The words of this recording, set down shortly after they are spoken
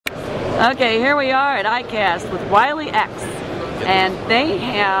Okay, here we are at icast with Wiley X, and they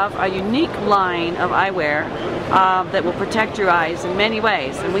have a unique line of eyewear that will protect your eyes in many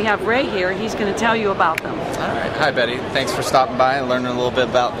ways. And we have Ray here, he's going to tell you about them. Alright, hi Betty. Thanks for stopping by and learning a little bit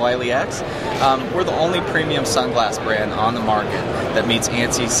about Wiley X. We're the only premium sunglass brand on the market that meets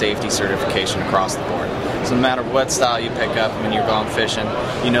ANSI safety certification across the board. So no matter what style you pick up when you're going fishing,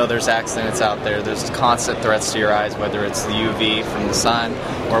 you know there's accidents out there. There's constant threats to your eyes, whether it's the UV from the sun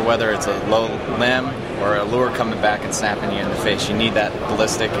or whether it's a low limb or a lure coming back and snapping you in the face. You need that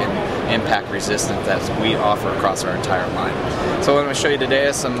ballistic and impact resistance that we offer across our entire line. So what I'm going to show you today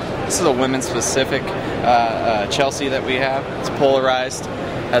is this is a women's specific Chelsea that we have. It's polarized,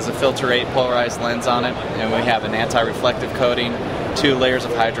 has a filter 8 polarized lens on it, and we have an anti-reflective coating, 2 layers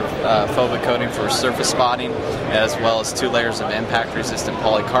of hydrophobic coating for surface spotting, as well as 2 layers of impact-resistant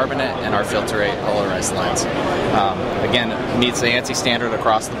polycarbonate and our filter 8 polarized lens. Again, it meets the ANSI standard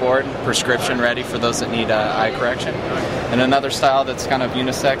across the board, prescription ready for those that need eye correction. And another style that's kind of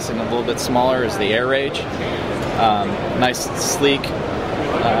unisex and a little bit smaller is the Air Rage. Nice, sleek,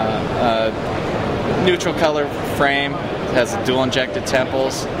 neutral color frame, has dual injected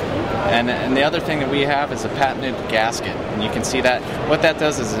temples. And the other thing that we have is a patented gasket, and you can see that what that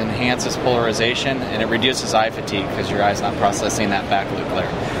does is it enhances polarization and it reduces eye fatigue because your eye's not processing that backlit glare.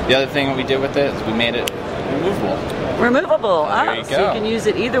 The other thing that we did with it is we made it removable. Removable. There you go. So you can use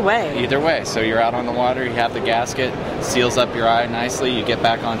it either way. Either way. So you're out on the water, you have the gasket, seals up your eye nicely, you get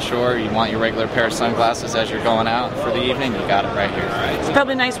back on shore, you want your regular pair of sunglasses as you're going out for the evening, you got it right here. It's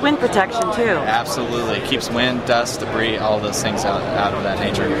probably nice wind protection too. Absolutely. It keeps wind, dust, debris, all those things out of that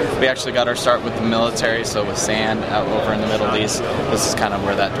nature. We actually got our start with the military, so with sand out over in the Middle East, this is kind of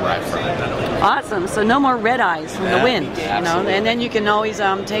where that derived from. Awesome. So no more red eyes from the wind, absolutely. You know, and then you can always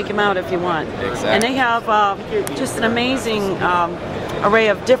take them out if you want. Exactly. And they have just an amazing array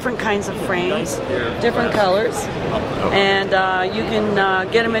of different kinds of frames, different colors, and you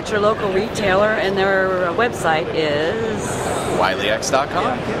can get them at your local retailer, and their website is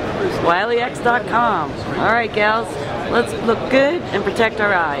WileyX.com. WileyX.com. All right, gals, let's look good and protect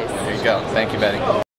our eyes. There you go. Thank you, Betty.